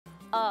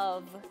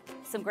of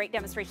some great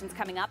demonstrations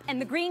coming up.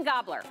 And the Green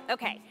Gobbler.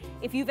 Okay,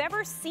 if you've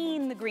ever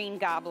seen the Green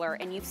Gobbler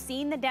and you've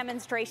seen the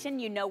demonstration,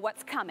 you know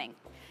what's coming.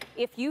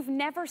 If you've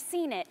never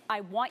seen it,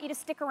 I want you to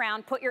stick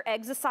around, put your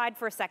eggs aside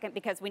for a second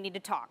because we need to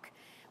talk.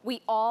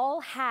 We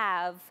all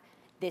have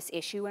this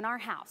issue in our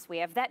house. We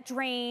have that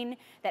drain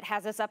that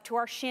has us up to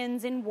our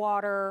shins in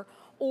water,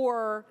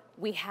 or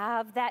we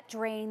have that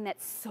drain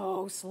that's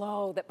so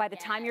slow that by the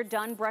time you're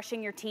done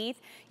brushing your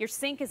teeth, your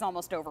sink is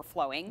almost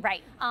overflowing.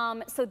 Right.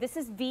 So this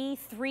is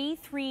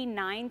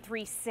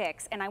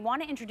V33936, and I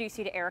want to introduce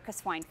you to Erica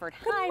Swineford.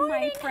 Hi,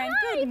 my friend.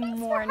 Hi, Good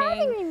morning. For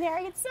having me,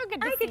 Mary. It's so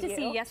good to see you. I get to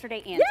see you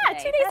yesterday and today. today.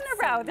 2 days That's in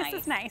a row. So This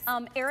is nice.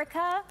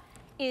 Erica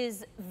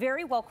is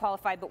very well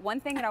qualified, but one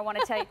thing that I want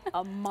to tell you,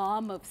 a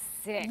mom of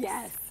 6.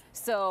 Yes.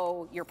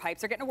 So your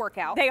pipes are getting a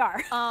workout. They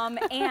are.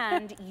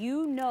 And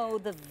you know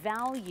the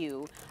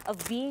value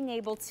of being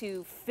able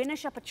to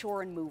finish up a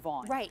chore and move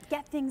on. Right,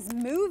 get things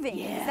moving.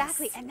 Yes.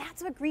 Exactly, and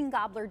that's what Green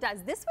Gobbler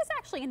does. This was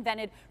actually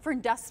invented for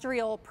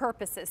industrial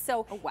purposes.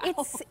 So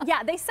it's,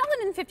 they sell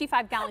it in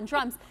 55-gallon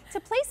drums to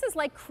places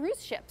like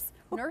cruise ships,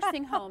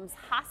 nursing homes,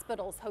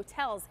 hospitals,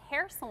 hotels,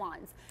 hair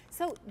salons.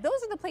 So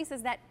those are the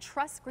places that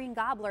trust Green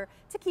Gobbler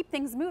to keep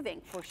things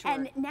moving. For sure.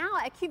 And now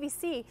at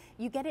QVC,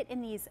 you get it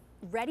in these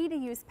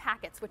ready-to-use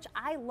packets, which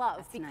I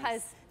love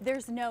because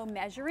there's no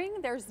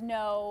measuring, there's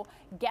no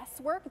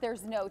guesswork,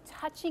 there's no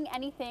touching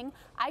anything.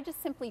 I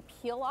just simply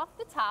peel off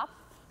the top,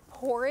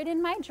 pour it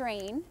in my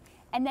drain,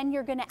 and then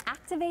you're gonna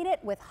activate it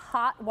with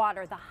hot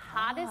water, the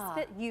hottest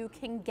that you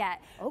can get.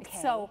 Okay.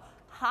 So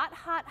hot,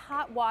 hot,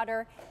 hot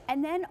water.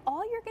 And then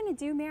all you're gonna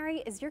do,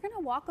 Mary, is you're gonna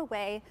walk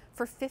away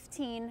for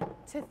 15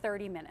 to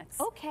 30 minutes.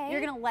 Okay. You're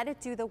gonna let it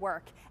do the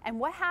work. And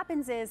what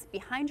happens is,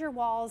 behind your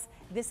walls,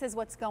 this is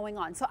what's going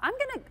on. So I'm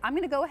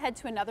gonna go ahead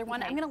to another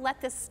one. I'm gonna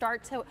let this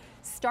start to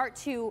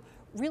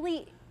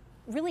really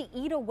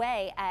eat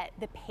away at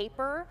the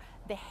paper,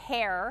 the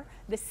hair,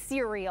 the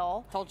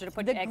cereal, Told you to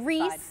put the your eggs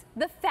grease, aside.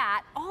 the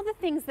fat, all the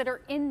things that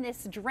are in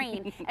this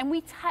drain. And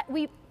we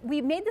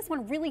made this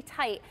one really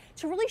tight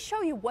to really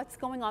show you what's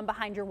going on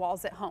behind your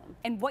walls at home.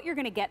 And what you're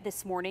gonna get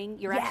this morning,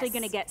 you're actually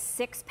gonna get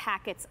 6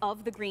 packets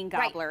of the Green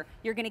Gobbler. Right.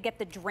 You're gonna get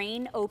the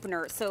drain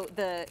opener, so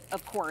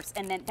of course,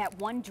 and then that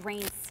one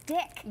drain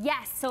stick.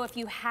 Yes. So if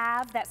you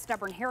have that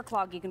stubborn hair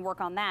clog, you can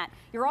work on that.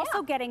 You're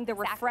also getting the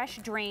Refresh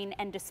Drain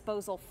and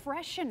Disposal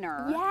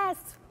Freshener. Yes.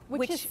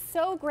 Which is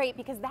so great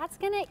because that's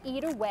gonna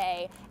eat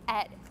away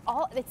at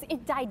all,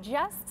 it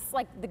digests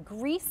like the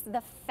grease,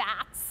 the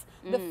fats,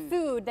 the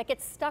food that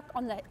gets stuck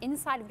on the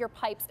inside of your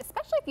pipes,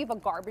 especially if you have a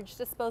garbage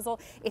disposal.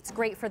 It's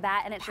great for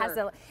that, and it has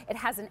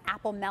an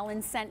apple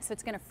melon scent, so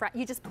it's gonna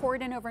you just pour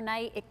it in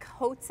overnight, it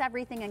coats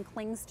everything and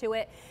clings to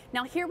it.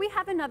 Now here we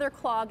have another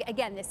clog.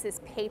 Again, this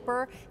is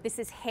paper, this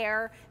is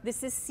hair,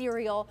 this is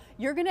cereal.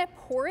 You're gonna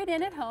pour it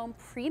in at home,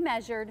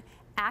 pre-measured,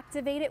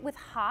 activate it with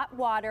hot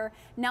water.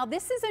 Now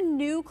this is a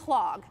new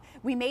clog.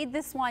 We made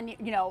this one,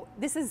 you know,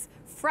 this is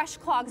fresh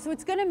clog, so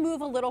it's gonna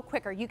move a little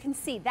quicker. You can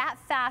see that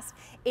fast,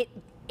 it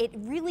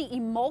really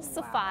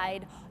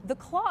emulsified the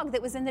clog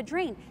that was in the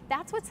drain.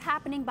 That's what's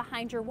happening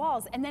behind your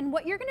walls. And then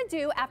what you're gonna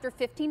do after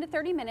 15 to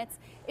 30 minutes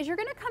is you're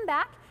gonna come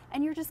back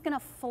and you're just gonna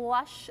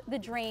flush the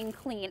drain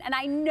clean. And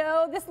I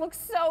know this looks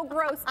so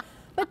gross,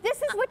 but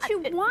this is what you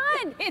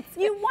want.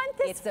 You want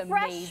this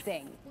fresh. It's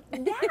amazing.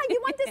 Yeah, you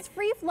want this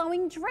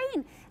free-flowing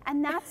drain.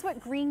 And that's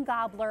what Green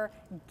Gobbler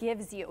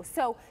gives you.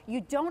 So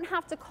you don't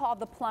have to call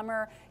the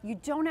plumber. You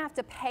don't have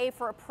to pay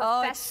for a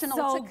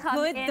professional to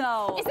come in. It's so good,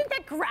 though. Isn't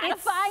that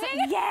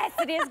gratifying? Yes,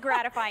 it is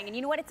gratifying. And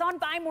you know what? It's on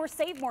Buy More,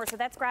 Save More, so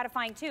that's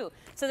gratifying, too.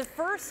 So the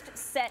first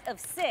set of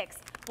 6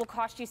 will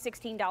cost you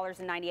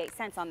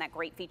 $16.98 on that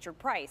great featured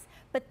price.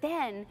 But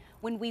then,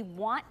 when we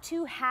want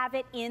to have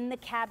it in the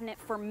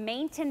cabinet for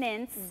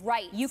maintenance,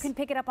 you can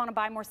pick it up on a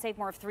Buy More, Save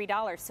More of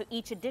 $3. So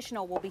each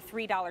additional will be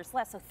 $3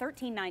 less, so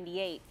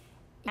 $13.98.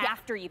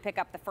 After you pick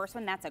up the first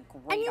one. That's a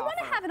great offer. And you want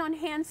to have it on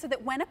hand so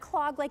that when a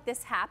clog like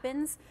this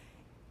happens,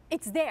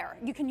 it's there.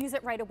 You can use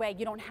it right away.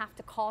 You don't have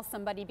to call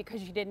somebody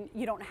because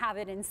you don't have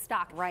it in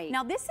stock. Right.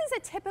 Now this is a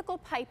typical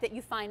pipe that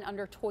you find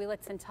under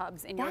toilets and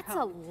tubs in your home. That's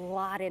a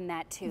lot in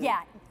that too.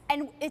 Yeah.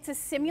 And it's a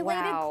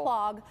simulated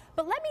clog.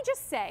 But let me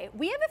just say,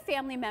 we have a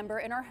family member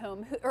in our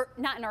home, or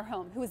not in our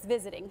home, who is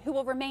visiting, who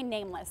will remain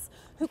nameless,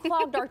 who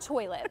clogged our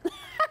toilet.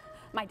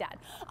 My dad.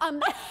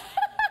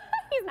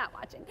 He's not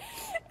watching.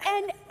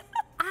 And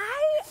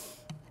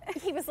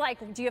he was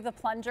like, do you have the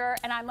plunger?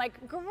 And I'm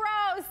like,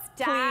 gross,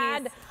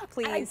 Dad.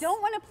 Please. I don't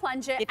want to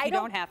plunge it. If you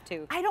don't have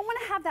to. I don't want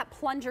to have that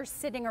plunger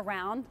sitting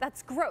around.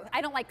 That's gross.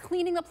 I don't like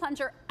cleaning the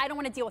plunger. I don't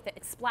want to deal with it.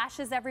 It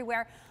splashes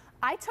everywhere.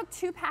 I took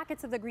 2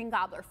 packets of the Green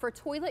Gobbler. For a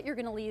toilet, you're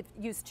going to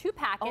use 2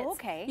 packets. Oh,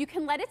 okay. You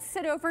can let it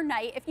sit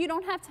overnight. If you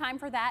don't have time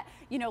for that,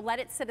 you know, let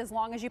it sit as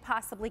long as you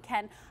possibly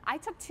can. I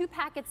took 2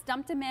 packets,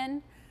 dumped them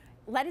in,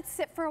 let it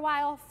sit for a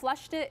while,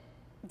 flushed it,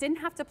 didn't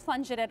have to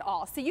plunge it at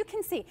all. So you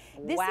can see,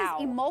 this is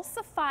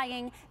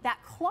emulsifying that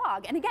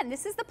clog. And again,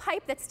 this is the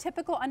pipe that's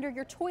typical under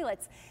your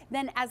toilets.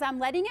 Then as I'm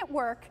letting it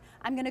work,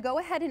 I'm gonna go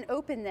ahead and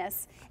open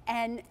this.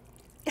 And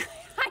I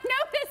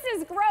know this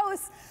is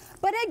gross,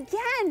 But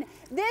again,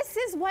 this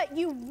is what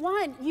you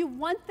want. You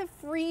want the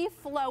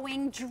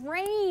free-flowing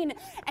drain.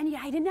 And yeah,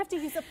 I didn't have to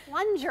use a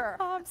plunger.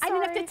 Oh, I'm I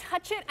didn't have sorry. to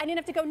touch it. I didn't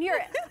have to go near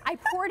it. I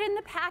poured in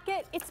the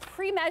packet. It's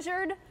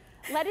pre-measured.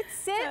 Let it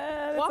sit,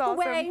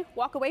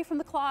 walk away from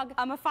the clog.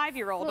 I'm a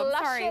 5-year-old, I'm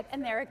Flush sorry. it,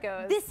 and there it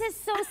goes. This is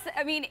so,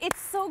 I mean, it's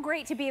so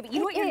great to be able, you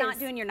know what you're not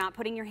doing? You're not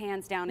putting your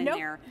hands down in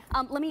there.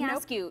 Let me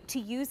ask you, to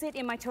use it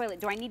in my toilet,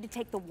 do I need to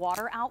take the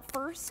water out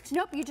first?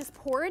 Nope, you just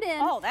pour it in.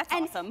 Oh, that's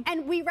awesome.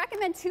 And we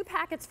recommend 2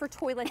 packets for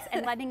toilets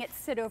and letting it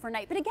sit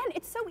overnight. But again,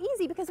 it's so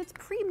easy because it's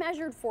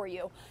pre-measured for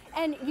you.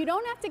 And you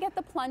don't have to get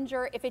the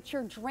plunger if it's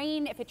your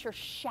drain, if it's your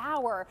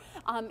shower.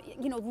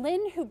 You know,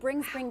 Lynn, who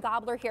brings Green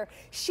Gobbler here,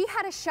 she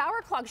had a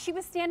shower clog. She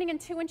was standing in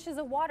 2 inches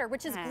of water,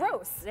 which is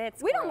gross.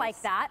 We don't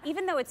like that.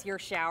 Even though it's your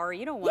shower,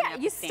 you don't want to Yeah,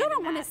 you still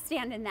don't want to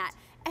stand in that.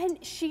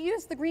 And she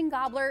used the Green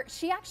Gobbler.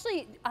 She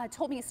actually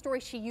told me a story.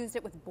 She used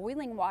it with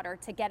boiling water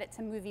to get it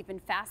to move even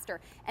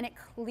faster, and it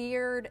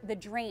cleared the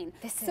drain.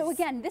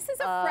 Again, this is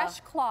a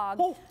fresh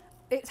clog.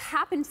 It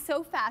happened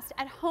so fast.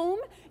 At home,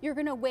 you're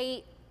going to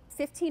wait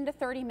 15 to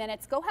 30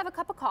 minutes. Go have a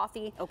cup of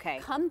coffee. Okay.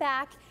 Come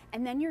back,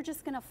 and then you're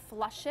just going to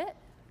flush it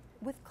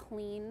with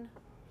clean,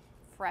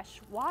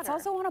 fresh water. I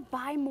also want to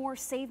buy more,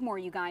 save more,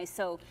 you guys.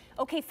 So,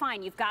 okay,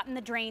 fine, you've gotten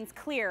the drains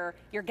clear,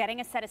 you're getting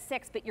a set of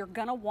 6, but you're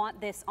gonna want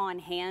this on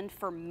hand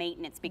for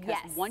maintenance, because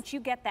once you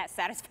get that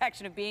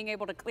satisfaction of being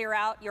able to clear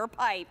out your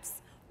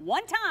pipes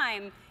one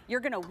time,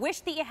 you're gonna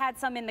wish that you had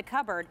some in the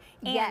cupboard.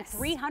 And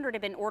 300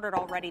 have been ordered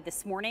already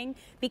this morning,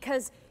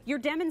 because your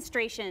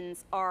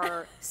demonstrations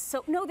are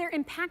no, they're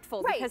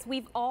impactful, because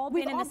we've all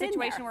been in the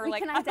situation where we're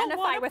like, I don't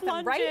want to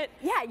plunge it.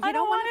 Yeah, you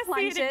don't want to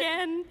plunge see it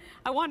again.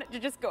 I want it to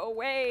just go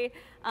away.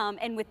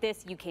 And with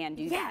this, you can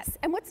do that. Yes,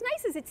 and what's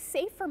nice is it's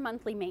safe for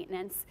monthly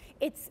maintenance.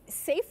 It's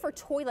safe for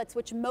toilets,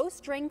 which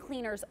most drain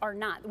cleaners are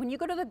not. When you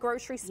go to the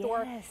grocery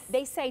store,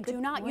 they say do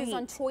not use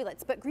on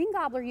toilets, but Green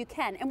Gobbler you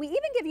can. And we even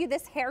give you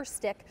this hair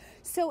stick.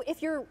 So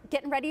if you're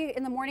getting ready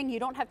in the morning, you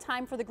don't have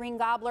time for the Green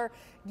Gobbler,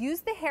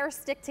 use the hair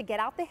stick to get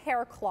out the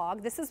hair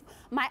clog. This is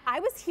I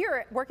was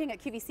here working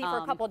at QVC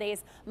for a couple of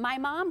days. My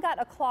mom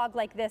got a clog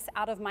like this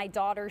out of my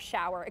daughter's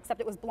shower, except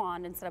it was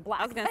blonde instead of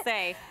black. I was gonna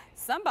say,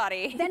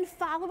 somebody. Then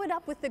follow it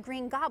up with the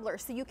Green Gobbler,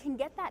 so you can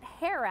get that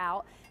hair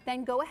out.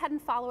 Then go ahead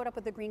and follow it up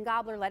with the Green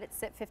Gobbler, let it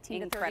sit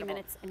 15 to 30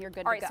 minutes, and you're good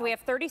to go. All right, so we have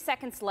 30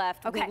 seconds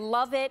left. We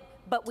love it,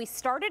 but we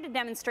started a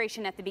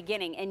demonstration at the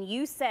beginning, and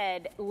you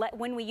said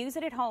when we use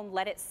it at home,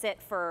 let it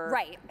sit for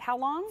how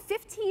long?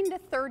 15 to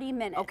 30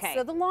 minutes. Okay.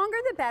 So the longer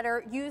the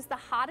better. Use the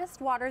hottest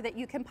water that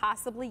you can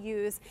possibly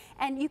use,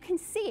 and you can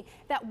see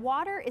that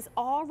water is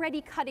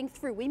already cutting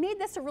through. We made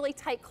this a really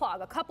tight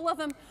clog. A couple of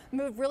them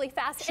move really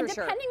fast, and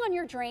depending on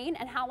your drain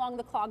and how long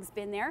the clog's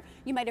been there,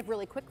 you might have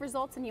really quick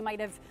results, and you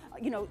might have,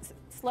 you know,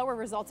 slower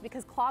results,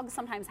 because clogs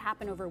sometimes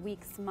happen over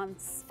weeks,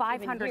 months,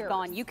 500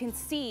 gone. You can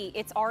see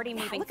it's already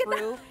moving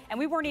through, and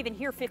we weren't even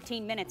here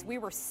 15 minutes. We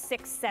were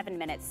 6-7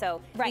 minutes.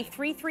 So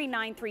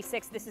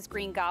 33936. This is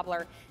Green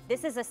Gobbler.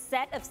 This is a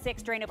set of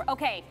 6 drain over.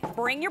 Okay,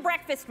 bring your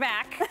breakfast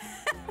back.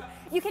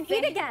 You can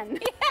eat again.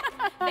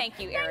 Thank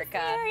you,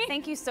 Erica.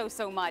 Thank you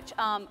so much.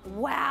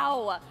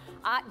 Wow.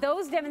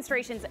 Those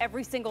demonstrations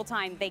every single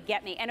time, they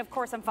get me. And of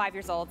course, I'm 5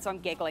 years old, so I'm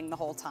giggling the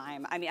whole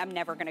time. I mean, I'm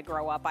never gonna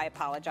grow up, I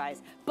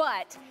apologize.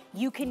 But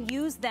you can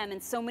use them in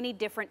so many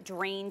different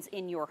drains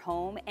in your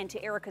home. And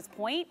to Erica's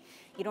point,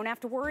 you don't have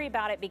to worry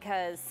about it,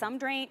 because some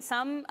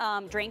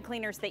drain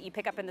cleaners that you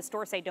pick up in the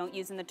store say don't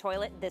use in the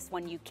toilet. This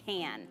one you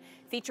can.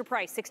 Feature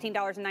price,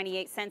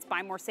 $16.98.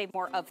 Buy more, save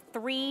more of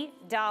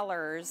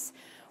 $3.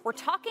 We're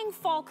talking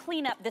fall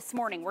cleanup this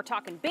morning. We're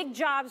talking big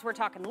jobs, we're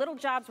talking little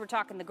jobs, we're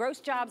talking the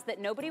gross jobs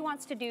that nobody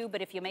wants to do,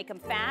 but if you make them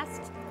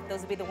fast, those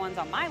will be the ones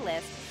on my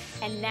list.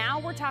 And now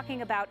we're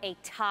talking about a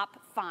top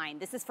find.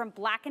 This is from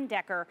Black &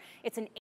 Decker. It's an